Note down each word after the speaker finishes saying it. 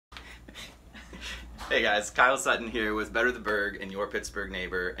Hey guys, Kyle Sutton here with Better the Burgh and your Pittsburgh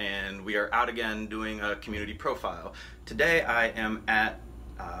neighbor, and we are out again doing a community profile. Today I am at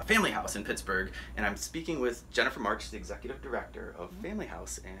Family House in Pittsburgh, and I'm speaking with Jennifer March, the executive director of Family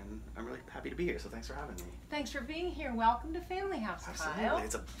House, and I'm really happy to be here, so thanks for having me. Thanks for being here. Welcome to Family House, Absolutely. Kyle.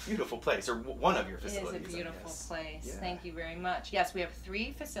 It's a beautiful place, or one of your facilities. It is a beautiful place. Yeah. Thank you very much. Yes, we have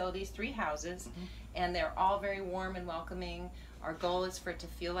 3 facilities, 3 houses, and they're all very warm and welcoming. Our goal is for it to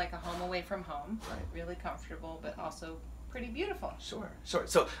feel like a home away from home, really comfortable, but also pretty beautiful. Sure.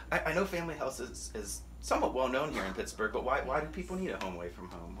 So I know Family House is somewhat well known here in Pittsburgh, but why do people need a home away from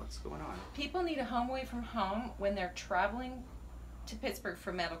home? What's going on? People need a home away from home when they're traveling to Pittsburgh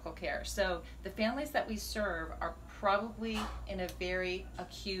for medical care. So the families that we serve are probably in a very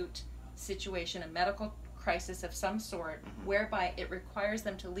acute situation, a medical crisis of some sort, whereby it requires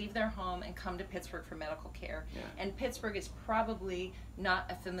them to leave their home and come to Pittsburgh for medical care. Yeah. And Pittsburgh is probably not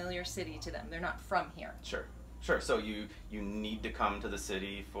a familiar city to them. They're not from here. Sure. So you need to come to the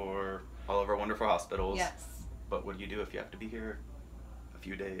city for all of our wonderful hospitals. Yes. But what do you do if you have to be here a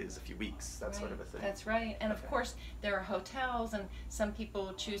few days, a few weeks, that sort of a thing? That's right. And of Okay. course, there are hotels, and some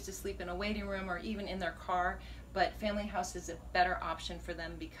people choose to sleep in a waiting room or even in their car. But Family House is a better option for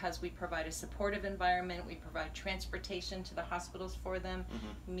them because we provide a supportive environment. We provide transportation to the hospitals for them,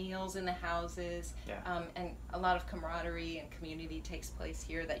 meals in the houses, and a lot of camaraderie and community takes place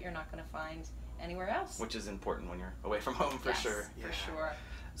here that you're not going to find anywhere else. Which is important when you're away from home, for sure. Yes, for sure.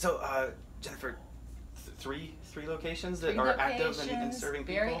 So, Jennifer, three locations that 3 are active and locations, serving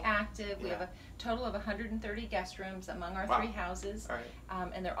people? very active. We Yeah. have a total of 130 guest rooms among our Wow. 3 houses. All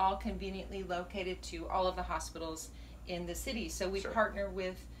right. And they're all conveniently located to all of the hospitals in the city. So we Sure. partner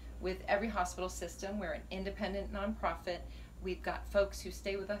with every hospital system. We're an independent nonprofit. We've got folks who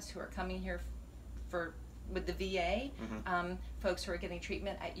stay with us who are coming here with the VA, folks who are getting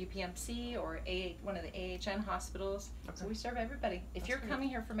treatment at UPMC or one of the AHN hospitals. Okay. So we serve everybody. If you're great. coming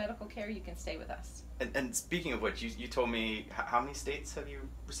here for medical care, you can stay with us. And speaking of which, you told me, how many states have you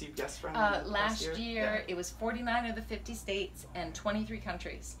received guests from Last year, Yeah. it was 49 of the 50 states and 23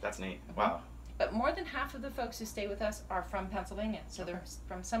 countries. That's neat. Wow. But more than half of the folks who stay with us are from Pennsylvania. So they're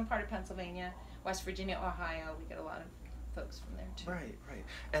from some part of Pennsylvania, West Virginia, Ohio. We get a lot of folks from there too. Right.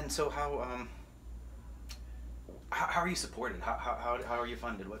 And so how are you supported? How are you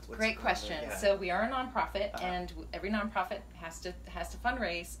funded? What's Great question. Yeah. So we are a nonprofit, and every nonprofit has to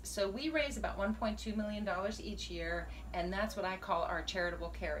fundraise. So we raise about $1.2 million each year, and that's what I call our charitable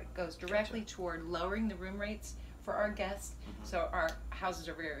care. It goes directly toward lowering the room rates for our guests, so our houses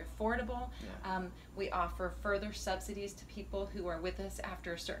are very affordable. Yeah. We offer further subsidies to people who are with us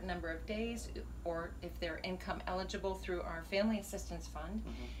after a certain number of days, or if they're income eligible through our Family Assistance Fund.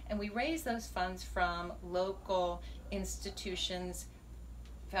 And we raise those funds from local institutions,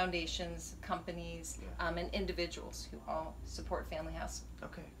 foundations, companies, and individuals who all support Family House.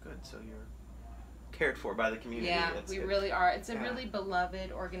 Okay, good. So you're cared for by the community. Yeah, That's we good. really are. It's a really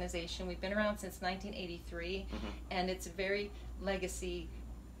beloved organization. We've been around since 1983, and it's a very legacy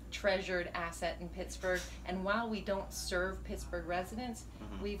treasured asset in Pittsburgh. And while we don't serve Pittsburgh residents,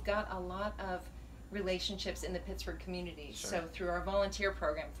 we've got a lot of relationships in the Pittsburgh community. Sure. So through our volunteer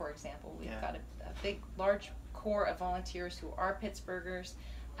program, for example, we've got a large core of volunteers who are Pittsburghers.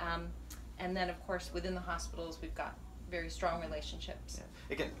 And then, of course, within the hospitals, we've got very strong relationships. Yeah.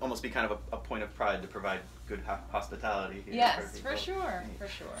 It can almost be kind of a point of pride to provide good hospitality here. Yes, for for sure, Neat. for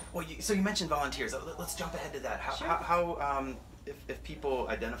sure. Well, so you mentioned volunteers. Let's jump ahead to that. How if people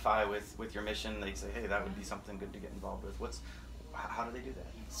identify with your mission, they say, hey, that would be something good to get involved with. How do they do that?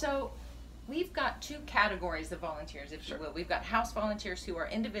 So we've got 2 categories of volunteers, if you will. We've got house volunteers who are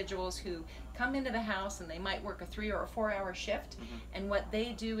individuals who come into the house and they might work a 3 or a 4-hour shift. And what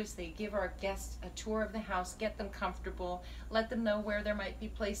they do is they give our guests a tour of the house, get them comfortable, let them know where there might be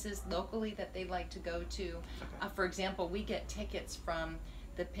places locally that they'd like to go to. For example, we get tickets from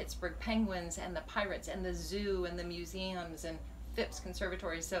the Pittsburgh Penguins and the Pirates and the zoo and the museums and Phipps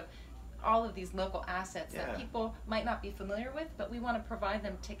Conservatory. So all of these local assets that people might not be familiar with, but we want to provide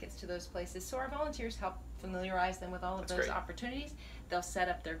them tickets to those places. So our volunteers help familiarize them with all of those opportunities. They'll set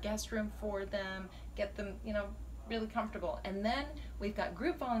up their guest room for them, get them, really comfortable. And then we've got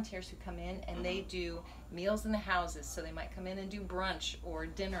group volunteers who come in and they do meals in the houses. So they might come in and do brunch or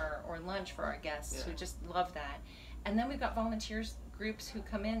dinner or lunch for our guests who just love that. And then we've got volunteers groups who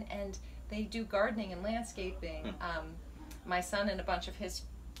come in and they do gardening and landscaping. My son and a bunch of his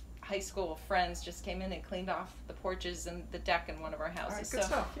high school friends just came in and cleaned off the porches and the deck in one of our houses. All right, good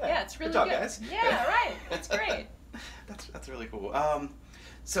stuff. Yeah, it's really good. good. Job, guys. Yeah, right. It's great. That's really cool.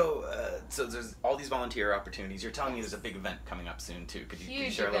 So, so there's all these volunteer opportunities. You're telling me there's a big event coming up soon too. Could you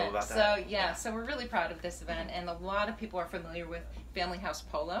share a little about that? So so we're really proud of this event, and a lot of people are familiar with Family House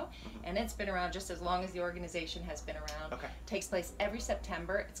Polo, and it's been around just as long as the organization has been around. Okay. It takes place every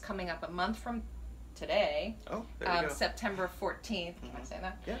September. It's coming up a month from today. Oh, there you go. September 14th. Can I say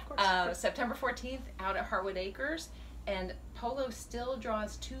that? Yeah, of course. September 14th out at Heartwood Acres. And Polo still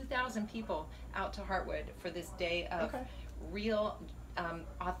draws 2,000 people out to Heartwood for this day of real,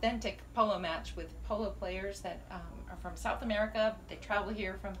 authentic polo match with polo players that are from South America. They travel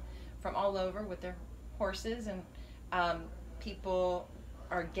here from all over with their horses, and people,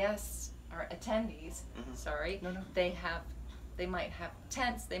 our guests, our attendees, they might have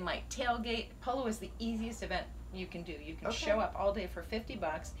tents, they might tailgate. Polo is the easiest event you can do. You can show up all day for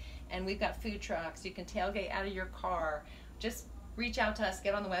 $50, and we've got food trucks. You can tailgate out of your car. Just reach out to us,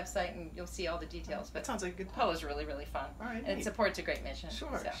 get on the website, and you'll see all the details. But that sounds like a good Polo is really, really fun. All right, and it supports a great mission.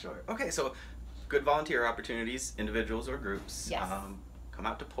 Sure. Okay, so good volunteer opportunities, individuals or groups. Yes. Come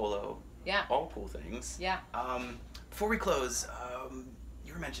out to Polo. Yeah. All cool things. Yeah. Before we close,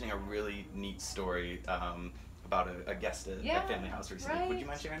 you were mentioning a really neat story about a guest at Family House recently. Right. Would you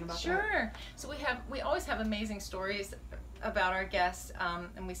mind sharing about that? Sure. So we always have amazing stories about our guests,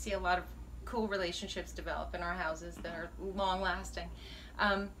 and we see a lot of cool relationships develop in our houses that are long lasting.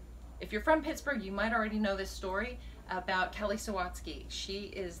 If you're from Pittsburgh, you might already know this story about Kelly Sawatsky. She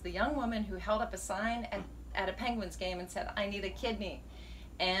is the young woman who held up a sign at a Penguins game and said, "I need a kidney."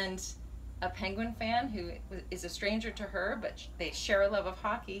 And a Penguin fan who is a stranger to her, but they share a love of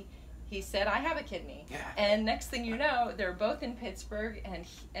hockey, he said, "I have a kidney." Yeah. And next thing you know, they're both in Pittsburgh,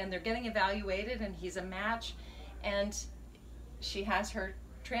 and they're getting evaluated, and he's a match, and she has her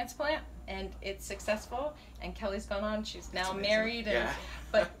transplant, and it's successful, and Kelly's gone on. She's now married, and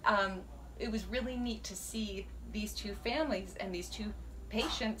but it was really neat to see these two families and these two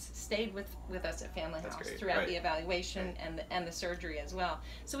patients stayed with us at Family House throughout the evaluation and the surgery as well.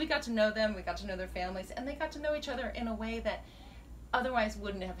 So we got to know them, we got to know their families, and they got to know each other in a way that otherwise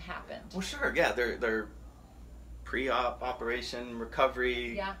wouldn't have happened. Well, sure, yeah, they're pre-op, operation,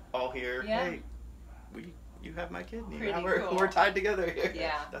 recovery, all here. Yeah. Hey, you have my kidney. Pretty Now we're tied together here.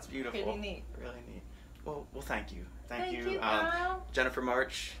 Yeah. That's beautiful. Pretty neat. Really neat. Well, thank you. Thank you, Kyle. Jennifer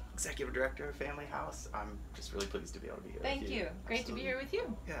March, Executive Director of Family House. I'm just really pleased to be able to be here with you. Thank you. Great to be here with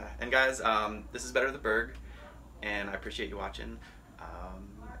you. Yeah. And guys, this is Better the Burgh, and I appreciate you watching,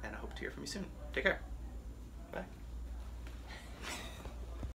 and I hope to hear from you soon. Take care.